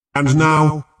And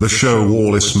now, the show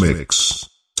Wallace Mix.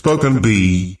 Spoken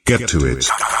B, get to it. The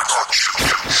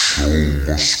show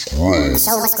must grow. The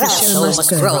show must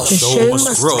grow. The show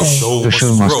must grow.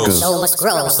 The show must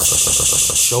grow.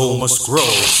 The show must grow.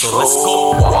 So let's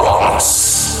go.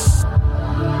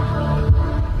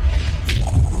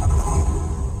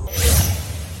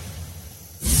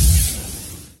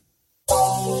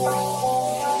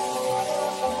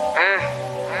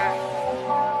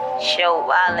 Show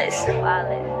Wallace.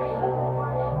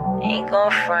 Ain't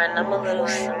gon' front, I'm a little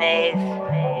smith.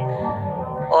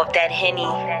 Off that Henny.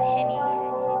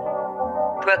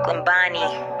 Brooklyn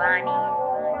Bonnie.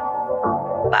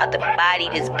 About to body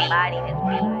this beat.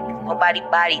 Nobody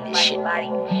body this shit.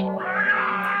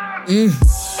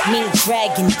 Mean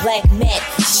dragon, black mat,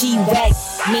 she rag.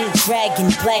 Mean dragon,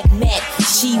 black mat,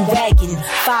 she waggin'.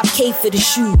 5K for the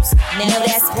shoes, now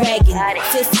that's bragging.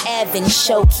 Fifth Avenue,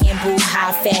 show Campbell,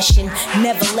 high fashion,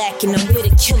 never lacking. I'm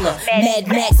with a killer, Mad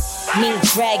Max. Mean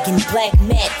dragon, black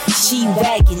mat, she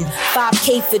waggin'.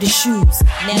 5K for the shoes,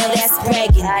 now that's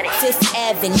bragging. Fifth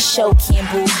Avenue, show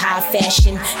Campbell, high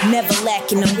fashion, never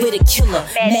lacking. I'm with a killer,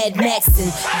 Mad Max.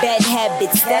 And bad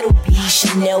habits, that'll be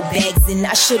Chanel bags and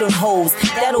I shit on hoes.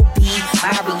 That'll be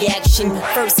my reaction.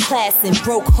 First class and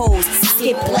broke hoes,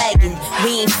 skip lagging.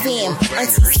 We ain't fam,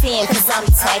 auntie Sam, cause I'm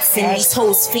taxing these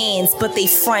hoes fans, but they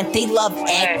front, they love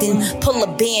acting. Pull a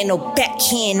band or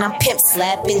backhand, I'm pimp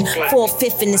slapping.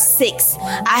 4/5 and the 6,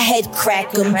 I head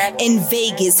crack 'em. In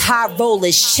Vegas, high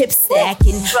rollers, chip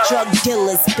stacking. Drug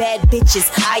dealers, bad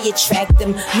bitches, I attract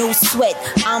them. No sweat,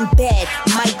 I'm bad,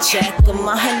 might jack 'em.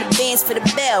 100 bands for the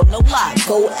bell, no lie,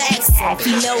 go ask 'em.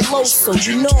 Female low, so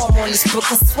you know I'm on this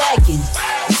Brooklyn swaggin'.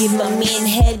 Give my man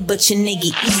head, but your nigga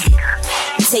eat it.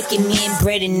 Taking man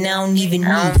bread and I don't even need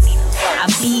it. I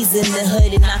bees in the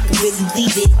hood and I can really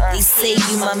leave it. They say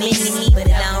you my mini-me, but I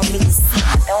don't really see it.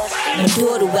 My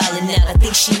daughter wildin' out, I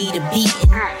think she need a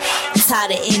beating.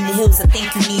 Tired of in the hills, I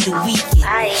think you need a weekend.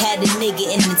 Had a nigga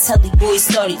in the telly, boy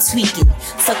started tweaking.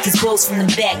 Sucked his balls from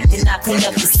the back, then I cleaned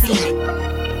up the scene.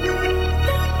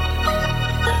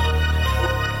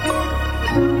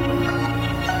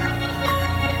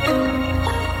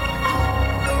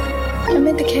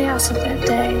 Amid the chaos of that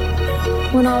day,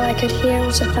 when all I could hear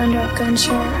was the thunder of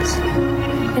gunshots,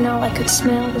 and all I could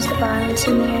smell was the violence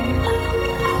in the air,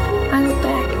 I look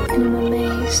back and am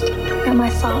amazed that my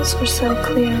thoughts were so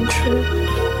clear and true,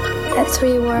 that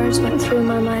 3 words went through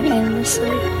my mind endlessly.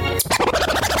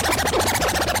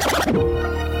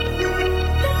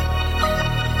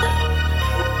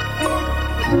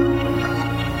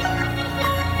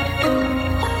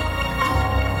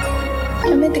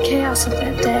 Amid the chaos of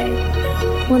that day,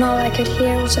 when all I could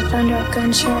hear was the thunder of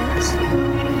gunshots,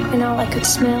 and all I could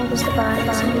smell was the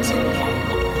violence in the air,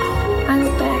 I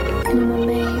look back and am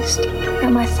amazed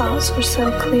that my thoughts were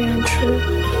so clear and true,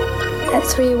 that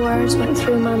 3 words went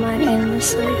through my mind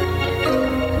endlessly,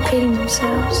 repeating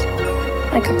themselves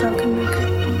like a broken record.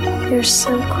 You're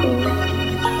so cool.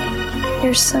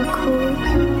 You're so cool.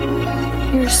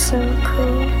 You're so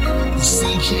cool.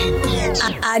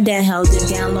 I done held it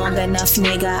down long enough,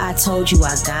 nigga. I told you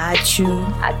I got you.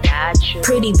 I got you.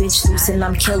 Pretty bitch loose and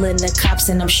I'm killing the cops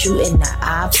and I'm shooting the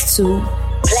ops too.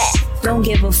 Black. Don't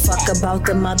give a fuck about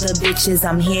them other bitches.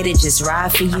 I'm here to just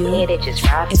ride for you.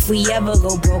 If we ever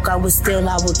go broke, I would steal,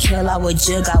 I would kill, I would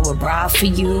jug, I would rob for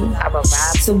you.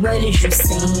 So what is you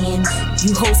saying?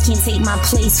 You hoes can't take my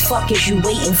place. Fuck is you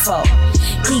waiting for?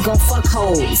 He gon' fuck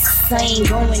hoes. I ain't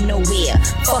going nowhere.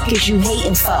 Fuck is you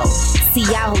hating for? See,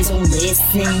 y'all hoes don't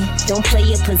listen. Don't play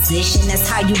your position. That's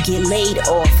how you get laid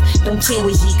off. Don't care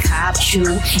what he copped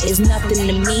you. It's nothing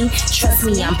to me. Trust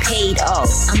me, I'm paid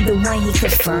off. I'm the one he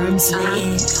confirms.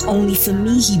 Only for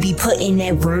me, he be putting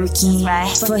that work in.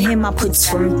 For him, I put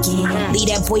twerk in. Leave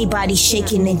that boy body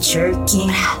shaking and jerking.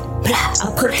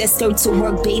 I put that skirt to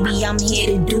work, baby, I'm here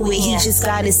to do it. He just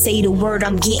gotta say the word,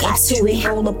 I'm getting to it.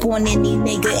 Roll up on any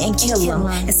nigga and kill him,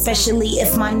 especially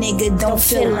if my nigga don't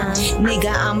feel him.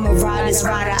 Nigga, I'm a rider's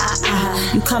rider,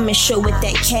 You come and show with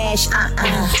that cash,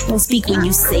 Don't speak when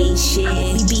you say shit.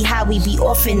 We be high, we be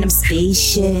off in them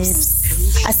spaceships.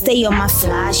 I stay on my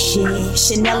fly shit.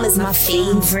 Chanel is my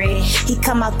favorite. He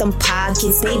come out them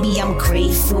pockets, baby, I'm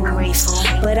grateful.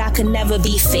 But I could never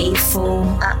be faithful.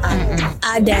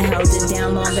 I done held it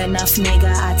down long enough,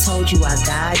 nigga. I told you I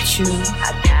got you.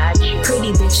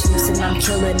 Pretty bitch loose and I'm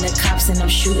killing the cops and I'm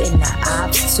shooting the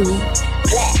ops too.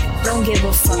 Black. Don't give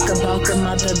a fuck about them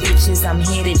other bitches. I'm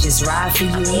here to just ride for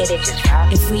you.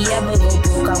 If we ever go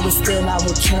broke, I would steal, I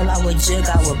would kill, I would jug,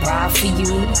 I would rob for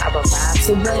you.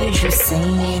 So what is you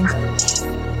saying?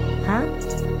 Huh?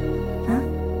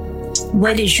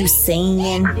 What is you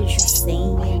saying?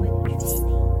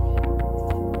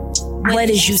 What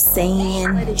is you saying?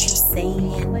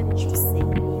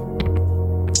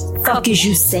 Fuck is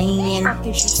you saying?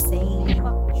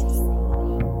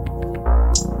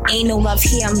 Ain't no love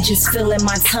here, I'm just feeling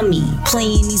my tummy.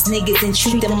 Playing these niggas and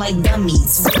treat them like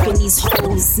dummies. Ripping these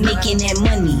hoes, making that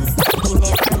money.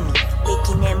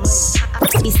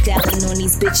 Be styling on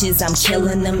these bitches, I'm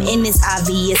killing them. And it's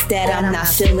obvious that I'm not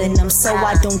feeling them. So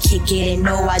I don't kick it and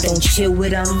no, I don't chill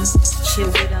with them.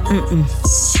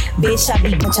 Bitch, I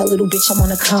be bunch of little bitch, I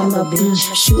wanna come up.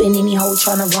 Shooting any hoe,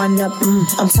 tryna run up.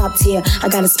 I'm top tier, I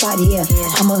got a spot here.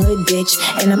 I'm a hood bitch,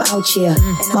 and I'm out here.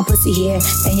 My pussy here,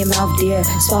 and your mouth there.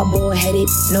 Swap ball headed,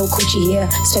 no coochie here.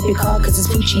 Step your car, cause it's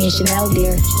Gucci and Chanel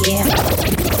there. Yeah.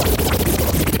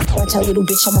 Watch out, little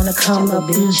bitch, I wanna come up.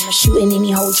 Shooting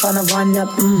any hoe, tryna run up.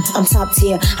 I'm top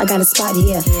tier, I got a spot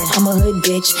here. I'm a hood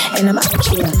bitch, and I'm out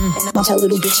here. Watch out,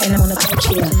 little bitch, and I wanna come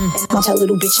here. Watch out,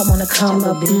 little bitch, I wanna come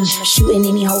up. Shooting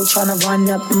any hoe, tryna run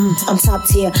up. I'm top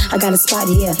tier, I got a spot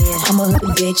here. I'm a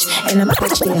hood bitch, and I'm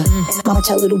out here. Watch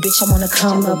out, little bitch, I wanna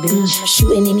come up.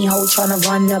 Shooting any hoe, tryna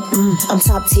run up. I'm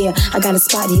top tier, I got a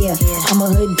spot here. I'm a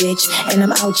hood bitch, and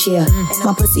I'm out here.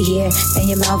 My pussy here, and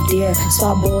your mouth there.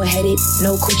 Swap ball headed,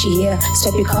 no coochie here.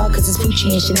 Step your car, cause it's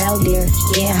Gucci and Chanel there.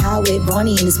 Yeah, high with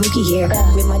Bonnie and it's Mookie here.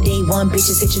 With my day one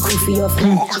bitches, hit your goofy off.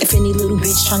 If any little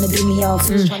bitch tryna do me off,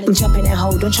 I'm jumping that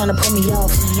hoe, don't tryna pull me off.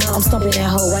 I'm stomping that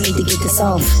hoe, I need to get this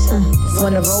off.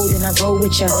 Wanna roll, then I roll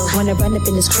with ya. Wanna run up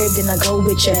in this crib, then I go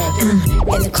with ya.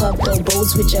 In the club, throw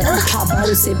bowls with ya. Pop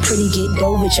bottles, sit pretty, get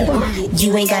dough with ya.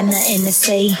 You ain't got nothing to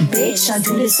say, bitch, I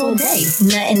do this all day.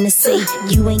 Nothing to say,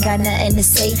 you ain't got nothing to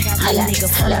say. I got nigga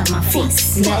fall out my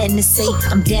face. Nothing to say,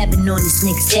 I'm dabbing on these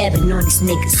niggas, dabbing on these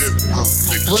niggas.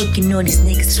 Working on these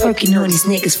niggas, twerking on these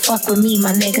niggas. Fuck with me,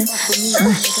 my nigga.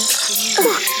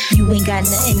 You ain't got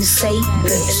nothing to say,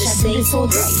 bitch, I do this all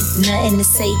day. Nothing to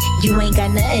say, you ain't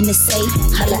got nothing to say.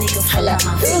 Holla, holla,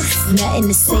 nothing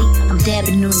to say. I'm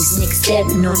dabbing on these niggas,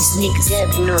 dabbing on these niggas,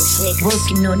 dabbing on these niggas.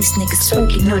 Working on these niggas,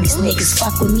 twerking on these niggas.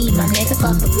 Fuck with me, my nigga,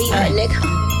 fuck with me, my nigga.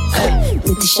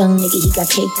 With this young nigga, he got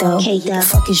cake though. What the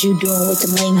fuck is you doing with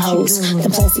them lame hoes?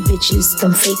 Them plastic bitches,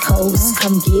 them fake hoes.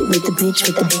 Come get with the bitch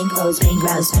with the bank hoes. Bank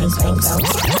rouse, bank rouse.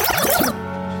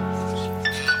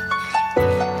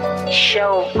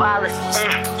 Show Wallace,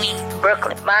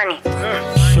 Brooklyn Bonnie.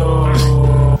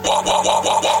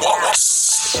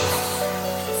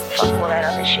 Fuck all that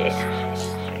other shit.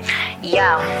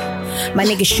 Yo, my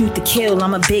nigga shoot to kill,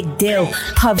 I'm a big deal.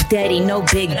 Puff Daddy, no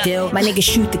big deal. My nigga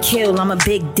shoot to kill, I'm a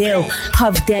big deal.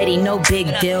 Puff Daddy, no big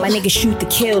deal. My nigga shoot to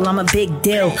kill, I'm a big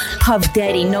deal. Puff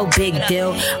Daddy, no big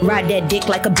deal. Ride that dick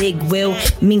like a big wheel.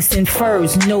 Minks and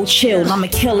furs, no chill. I'ma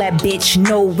kill that bitch,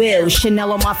 no will.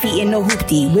 Chanel on my feet and no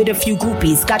hoopty. With a few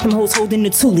groupies, got them hoes holding the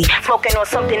toolie. Smoking on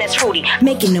something that's fruity.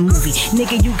 Making a movie,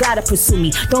 nigga, you gotta pursue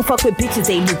me. Don't fuck with bitches,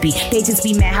 they loopy. They just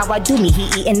be mad how I do me.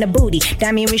 He eating the booty.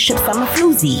 Diamond ring strips, I'm a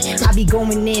floozy. I be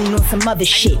going in on some other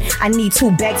shit. I need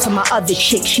 2 bags for my other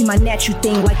chick. She my natural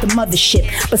thing like the mothership,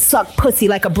 but suck pussy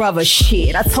like a brother.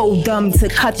 Shit, I told them to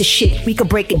cut the shit. We could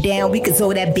break it down, we could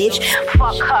zo that bitch.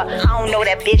 Fuck her, I don't know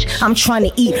that bitch. I'm trying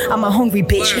to eat, I'm a hungry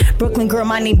bitch. Brooklyn girl,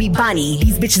 my name be Bonnie.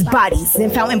 These bitches bodies, then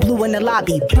Fountain Blue in the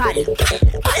lobby. Body,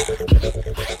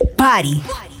 body.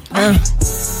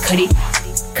 Cut it,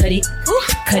 cut it,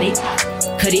 cut it,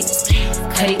 cut it,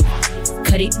 cut it,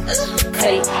 cut it,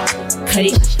 cut it, cut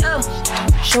it.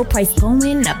 Show price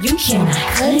going up, you cannot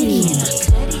cut it.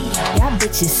 Y'all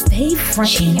bitches stay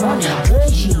frontin' on the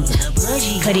budgie.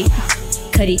 Cut it,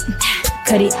 cut it,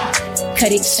 cut it,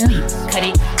 cut it, cut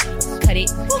it, cut it,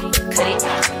 cut it,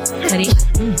 cut it.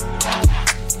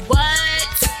 What?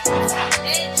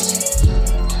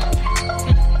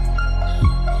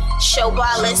 Show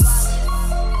Wallace,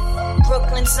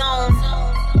 Brooklyn Zone.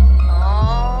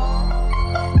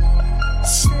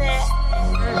 Snap.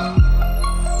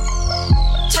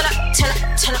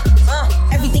 Turn up.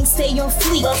 Everything stay on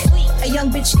fleek. A young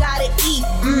bitch gotta eat.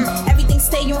 Everything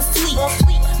stay on fleek.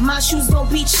 My shoes don't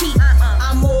be cheap.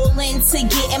 I'm all into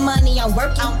getting money. I'm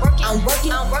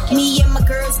working. Me and my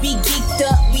girls be geeked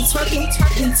up. We twerking.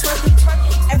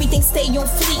 Everything stay on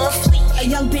fleek. A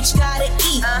young bitch gotta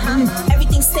eat.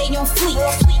 Everything stay on fleek.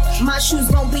 My shoes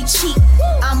don't be cheap.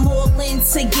 I'm all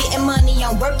into getting money.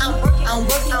 I'm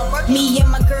working. Me and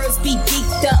my girls be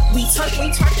geeked up. We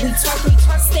twerking.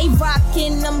 Stay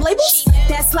rocking them labels.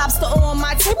 That's lobster on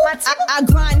my tip. I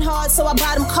grind hard, so I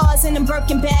buy them cars in them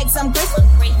Birkin bags. I'm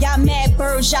great. Y'all mad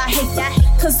birds, y'all hate that.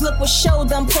 Cause look what show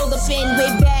them pulled up in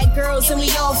with bad girls and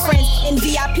we all friends. In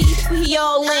VIP, we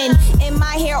all in. And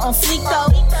my hair on fleek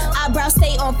though. Eyebrows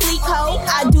stay on fleek ho.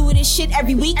 I do this shit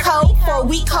every week ho. For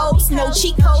weak hoes, no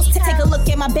cheat codes. Take a look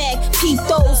at my bag, peep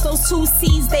those. Those two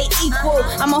C's, they equal.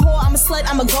 I'm a whore, I'm a slut,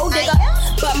 I'm a gold digger.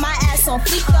 But my ass on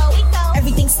fleek though.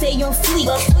 Everything stay on fleek.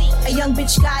 A young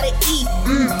bitch gotta eat.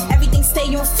 Everything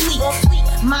stay on fleek.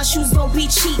 My shoes don't be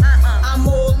cheap. I'm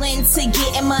all into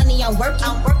getting money. I'm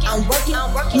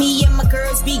working. Me and my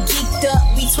girls be geeked up.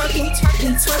 We twerking.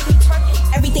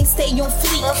 Everything stay on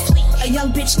fleek. A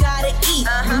young bitch gotta eat.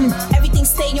 Everything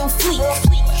stay on fleek.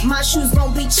 My shoes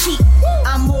don't be cheap.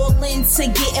 I'm all into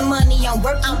getting money. I'm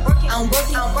working.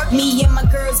 Me and my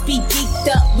girls be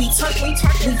geeked up. We twerking.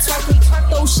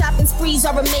 Those shopping sprees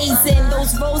are amazing.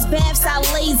 Those rose baths I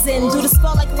lazing. Do the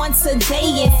spa like once a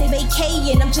day and say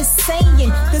vacayin'. I'm just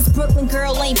saying, this Brooklyn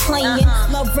girl ain't playing.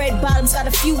 Love red bottoms, got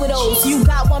a few of those. You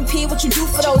got one pair, what you do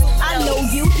for those? I know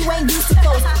you ain't used to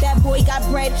those. That boy got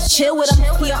bread, chill with him.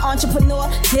 He an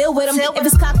entrepreneur, deal with him. If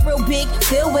his cock real big,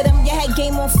 deal with him. You had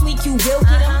game on fleek, you will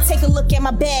get him. Take a look at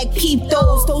my bag, peep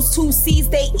those. Those two C's,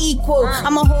 they equal.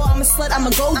 I'm a whore, I'm a slut, I'm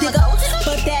a gold digger.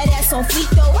 But that ass on fleek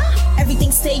though.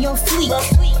 Everything stay on fleek.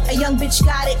 A young bitch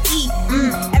gotta eat.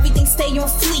 Everything stay on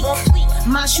fleek.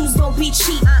 My shoes don't be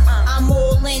cheap. I'm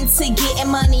all into getting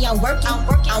money. I'm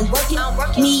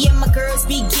working. Me and my girls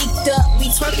be geeked up. We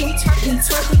twerking.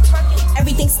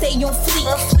 Everything stay on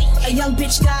fleek. A young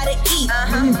bitch gotta eat.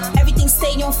 Everything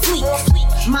stay on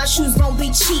fleek. My shoes don't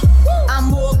be cheap.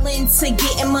 I'm all into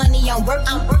getting money. I'm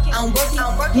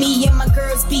working. Me and my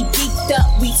girls be geeked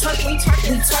up. We twerking.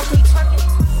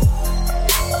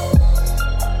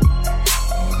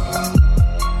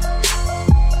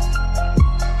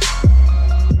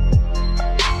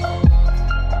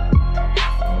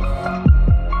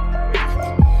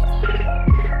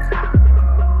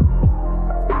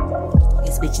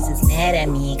 Bitches is mad at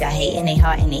me, got hate in they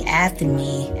heart and they after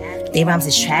me. They rhymes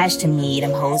is trash to me, them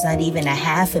hoes not even a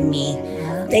half of me.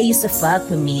 They used to fuck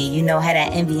with me, you know how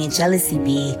that envy and jealousy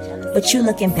be. But you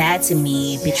looking bad to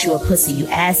me, bitch you a pussy, you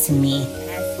asking me.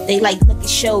 They like, look at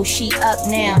show, she up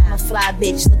now. I'm a fly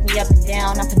bitch, look me up and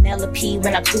down. I'm Penelope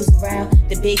when I cruise around.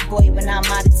 The big boy when I'm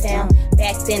out of town.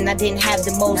 Back then I didn't have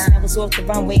the most. I was off the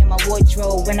runway in my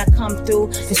wardrobe. When I come through,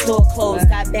 the store closed.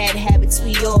 Got bad habits,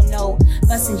 we all know.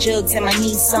 Busting jugs in my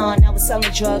Nissan. I was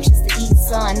selling drugs just to eat,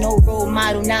 son. No role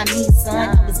model, not me,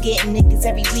 son. I was getting niggas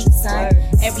every week, son.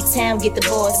 Every time get the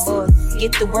boss.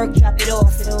 Get the work, drop it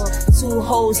off. 2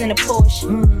 hoes in a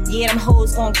Porsche. Yeah, them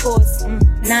hoes gon' course.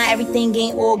 Nah, everything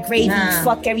ain't all gravy.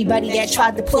 Fuck everybody that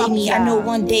tried to play me. I know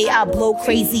one day I'll blow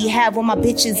crazy. Have all my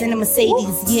bitches in a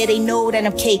Mercedes. Yeah, they know that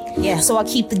I'm cake. So I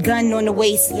keep the gun on the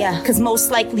waist. Cause most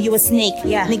likely you a snake.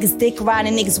 Niggas dick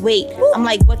riding, niggas wait. I'm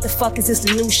like, what the fuck is this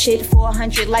the new shit?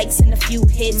 400 likes and a few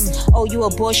hits. Oh, you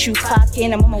a boss, you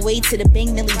clockin'. I'm on my way to the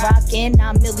Bing Millie rockin'. Now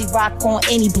I'm Millie rock on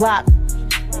any block.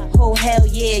 Oh hell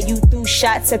yeah, you threw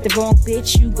shots at the wrong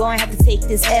bitch. You gon' have to take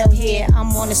this L here. I'm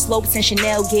on the slopes in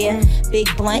Chanel gear. Big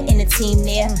blunt in the team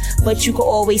there. But you can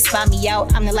always spot me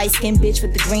out. I'm the light-skinned bitch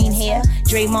with the green hair.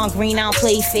 Draymond Green, I don't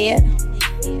play fair.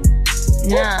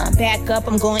 Nah, back up,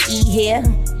 I'm gon' eat here.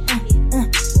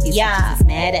 Yeah,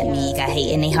 mad at me, got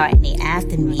hate in they heart and they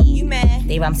after me. You mad?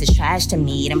 They rhymes is trash to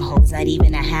me, them hoes not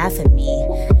even a half of me.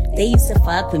 They used to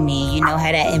fuck with me, you know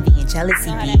how that envy and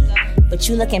jealousy be. But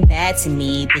you looking bad to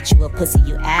me, bitch you a pussy,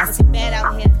 you asking me.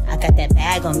 I got that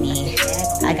bag on me,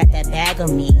 cause I got that bag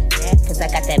on me,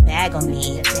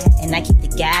 and I keep the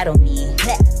gat on me.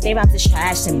 They rhymes is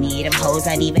trash to me, them hoes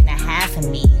not even a half of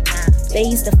me. They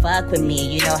used to fuck with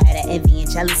me, you know how that envy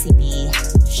and jealousy be.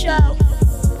 Show.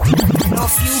 Know a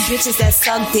few bitches that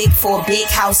suck dick for a big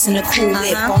house and a cool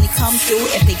whip. Only come through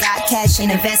if they got cash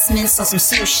and investments or some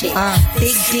serious shit.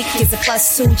 Big dick is a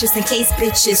 +2 just in case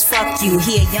bitches fuck you.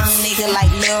 He a young nigga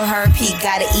like Lil Herb, he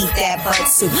gotta eat that butt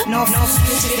too. Know a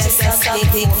few bitches that suck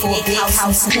dick for a big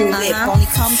house and a cool whip. Only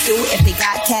come through if they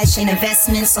got cash and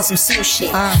investments or some serious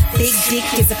shit. Big dick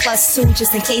is a +2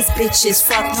 just in case bitches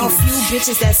fuck you. Know a few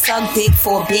bitches that suck dick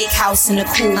for a big house and a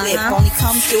cool whip. Only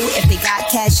come through if they got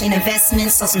cash and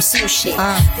investments or some serious shit.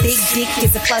 shit. Big dick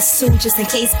is a +2 just in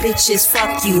case bitches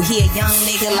fuck you. He a young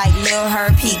nigga like Lil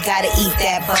Herb, he gotta eat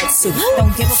that butt soup.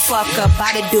 Don't give a fuck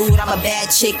about a dude, I'm a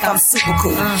bad chick, I'm super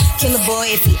cool. Killer boy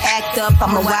if he act up,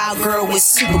 I'm a wild girl with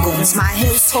super goons. My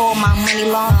heels tall, my money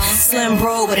long, slim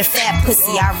bro with a fat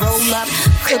pussy. I roll up,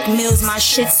 cook meals, my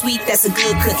shit sweet, that's a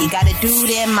good cookie. Got a dude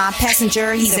in my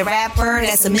passenger, he's a rapper,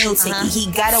 that's a meal ticket.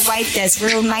 He got a wife that's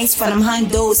real nice for them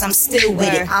hundos, I'm still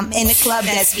with it. I'm in the club,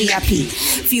 that's VIP.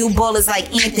 Few ballers like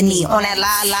Anthony, on that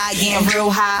la getting real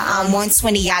high. I'm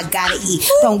 120, I gotta eat.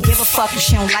 Don't give a fuck if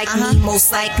she don't like me,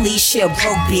 most likely she a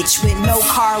broke bitch with no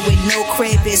car, with no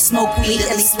crib, and smoke weed,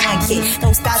 at least one kid.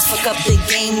 Don't stop, fuck up the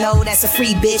game, no, that's a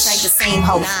free bitch, like the same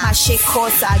hoe. My shit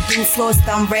costs, I do floors,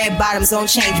 thumb red bottoms, don't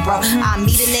change, bro. I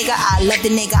meet a nigga, I love the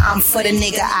nigga, I'm for the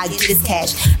nigga, I get his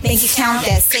cash. Bank account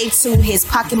that's safe too, his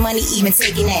pocket money, even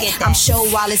taking that. I'm sure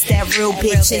Wallace, that real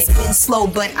bitch. It's been slow,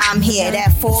 but I'm here.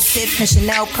 That 4/5 and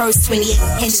Chanel purse, 28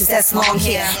 inches, that's long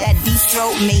hair. That deep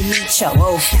throat made me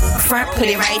choke. Front, put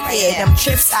it right there. Them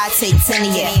trips, I take 10 a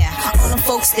year. All them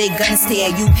folks, they gun stare.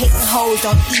 You hating hoes,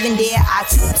 don't even dare. I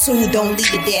too, don't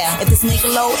leave it there. If this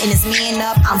nigga low and his man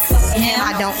up, I'm fucking him,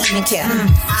 I don't even care.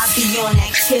 I be on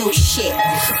that kill shit.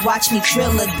 Watch me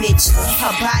drill a bitch.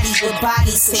 Her body with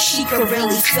body, so she could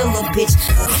really feel a bitch.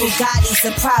 Bugattis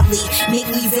will probably make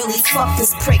me really fuck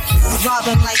this prick. Rob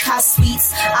him like hot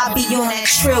sweets. I be on that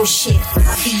trill shit.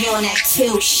 I be on that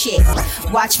kill shit.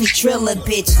 Watch me drill a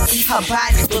bitch. Leave her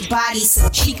body with body, so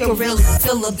she could really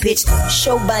feel a bitch.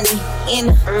 Show bunny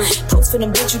in. Post for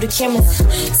them bitch with the camera.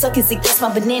 Suck his dick, that's my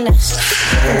banana.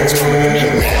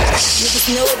 Niggas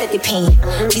know that they paying.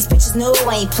 These bitches know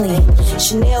I ain't playing.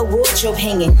 Chanel wardrobe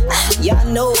hanging. Y'all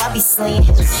know I be slaying.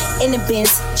 In the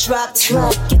Benz, dropped,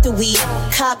 get the weed,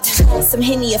 copped. Some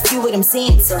Henny, a few of them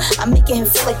Zans. I'm making him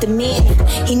feel like the man.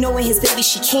 He knowing his baby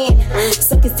she can.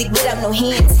 Suck his dick without no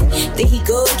hands. Then he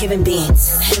go giving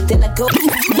bands. Then I go.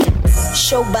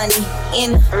 Show bunny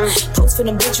in. Post for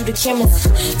them bitch with the cameras.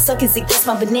 Suck his dick, that's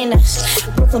my banana.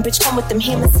 Brooklyn bitch come with them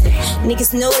hammers.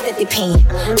 Niggas know that they paying.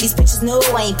 These bitches know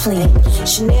I ain't playing.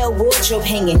 Chanel wardrobe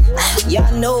hanging.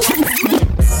 Y'all know.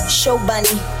 Show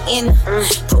bunny in.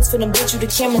 Post for them bitch with the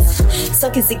cameras.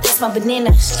 Suck his dick, that's my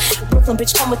banana. Brooklyn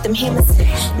bitch come with them hammers.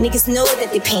 Niggas know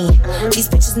that they paying. These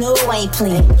bitches know I ain't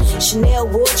playing. Chanel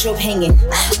wardrobe hanging.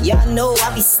 Y'all know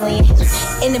I be slaying.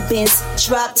 In the Benz,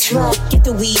 dropped, get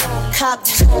the weed,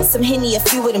 copped. Some Henny, a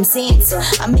few of them Zans.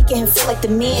 I'm making him feel like the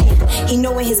man. He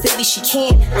knowing his baby she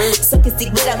can. Suck his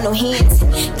dick without no hands.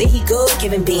 Then he go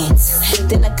giving bands.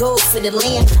 Then I go for the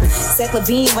lamb. Zach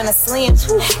Levine when I slam.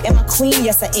 Am I queen?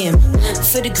 Yes I am.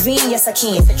 For the green, yes I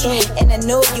can. And I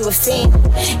know you a fan.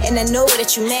 And I know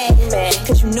that you mad.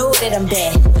 Cause you know that I'm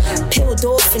bad. Peeled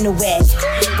off in the wag.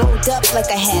 Rolled up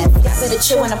like I have. Y'all better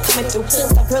chill when I'm coming through.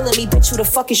 Stop grilling me, bitch, who the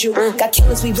fuck is you? Got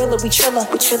killers, we realer, we triller.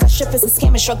 Got strippers and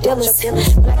scammers, drug dealers.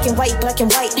 Black and white, black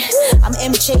and white. I'm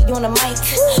MJ on the mic.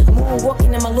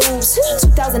 Moonwalking in my loops.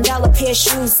 $2,000 pair of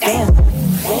shoes. Damn.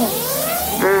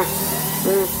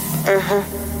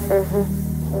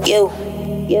 Yo.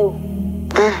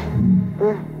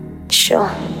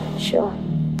 Sure.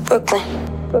 Brooklyn.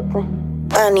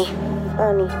 Bonnie.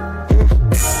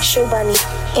 Show Bonnie,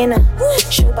 Anna.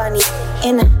 Show Bonnie,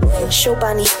 Anna. Show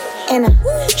Bonnie, Anna.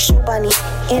 Show Bonnie,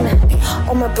 Anna.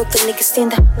 All my Brooklyn niggas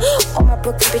stand up. All my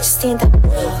Brooklyn bitches stand up.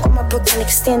 All my Brooklyn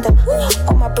niggas stand up.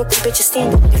 All my Brooklyn bitches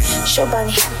stand up. Show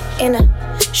Bonnie, Anna.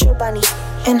 Show Bonnie,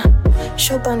 Anna.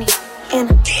 Show Bonnie,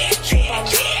 Anna. Show Bonnie,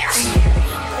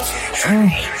 Anna.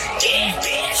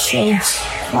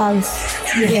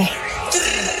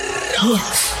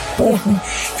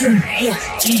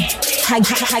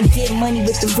 I get money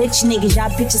with the rich niggas. Y'all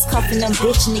bitches cuffing them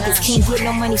bitch niggas. Can't get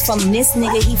no money from this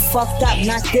nigga. He fucked up,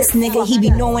 not this nigga. He be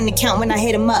knowing the count when I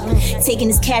hit him up. Taking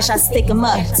his cash, I stick him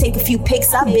up. Take a few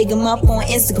pics, I big him up on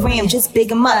Instagram. Just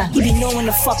big him up. He be knowing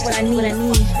the fuck what I need.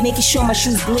 Making sure my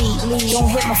shoes bleed. Don't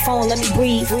hit my phone, let me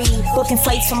breathe. Booking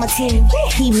flights for my team.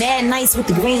 He mad nice with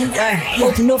the green.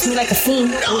 Open off me like a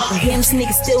fiend. Damn, this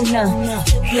nigga still numb.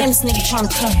 Damn, this nigga tryna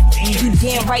come. You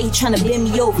damn right, he tryna bend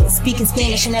me over. Speaking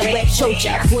Spanish in that wet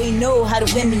chocha. Boy, you know how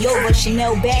to win me over.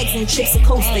 Chanel bags and trips of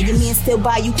coaster. Your man still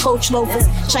buy you Coach loafers.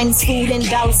 Chinese food and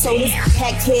dollar sodas.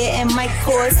 Packed hair and mic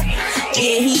cords.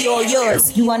 Yeah, he all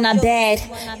yours. You are not bad.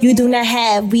 You do not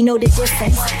have. We know the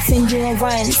difference. Send you on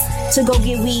runs to go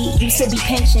get weed. Used to be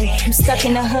pension. You stuck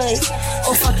in the hood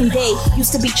all fucking day.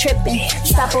 Used to be tripping.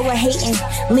 Stop over hating.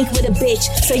 Link with a bitch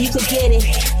so you could get it.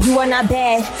 You are not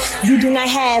bad. You do not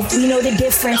have. We know the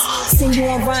difference. Send you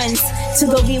on runs to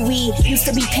go get weed. Used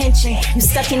to be pension. You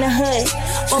stuck in the hood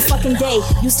all fucking day.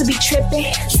 Used to be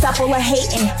tripping. Stop over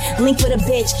hating. Link with a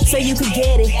bitch so you could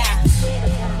get it.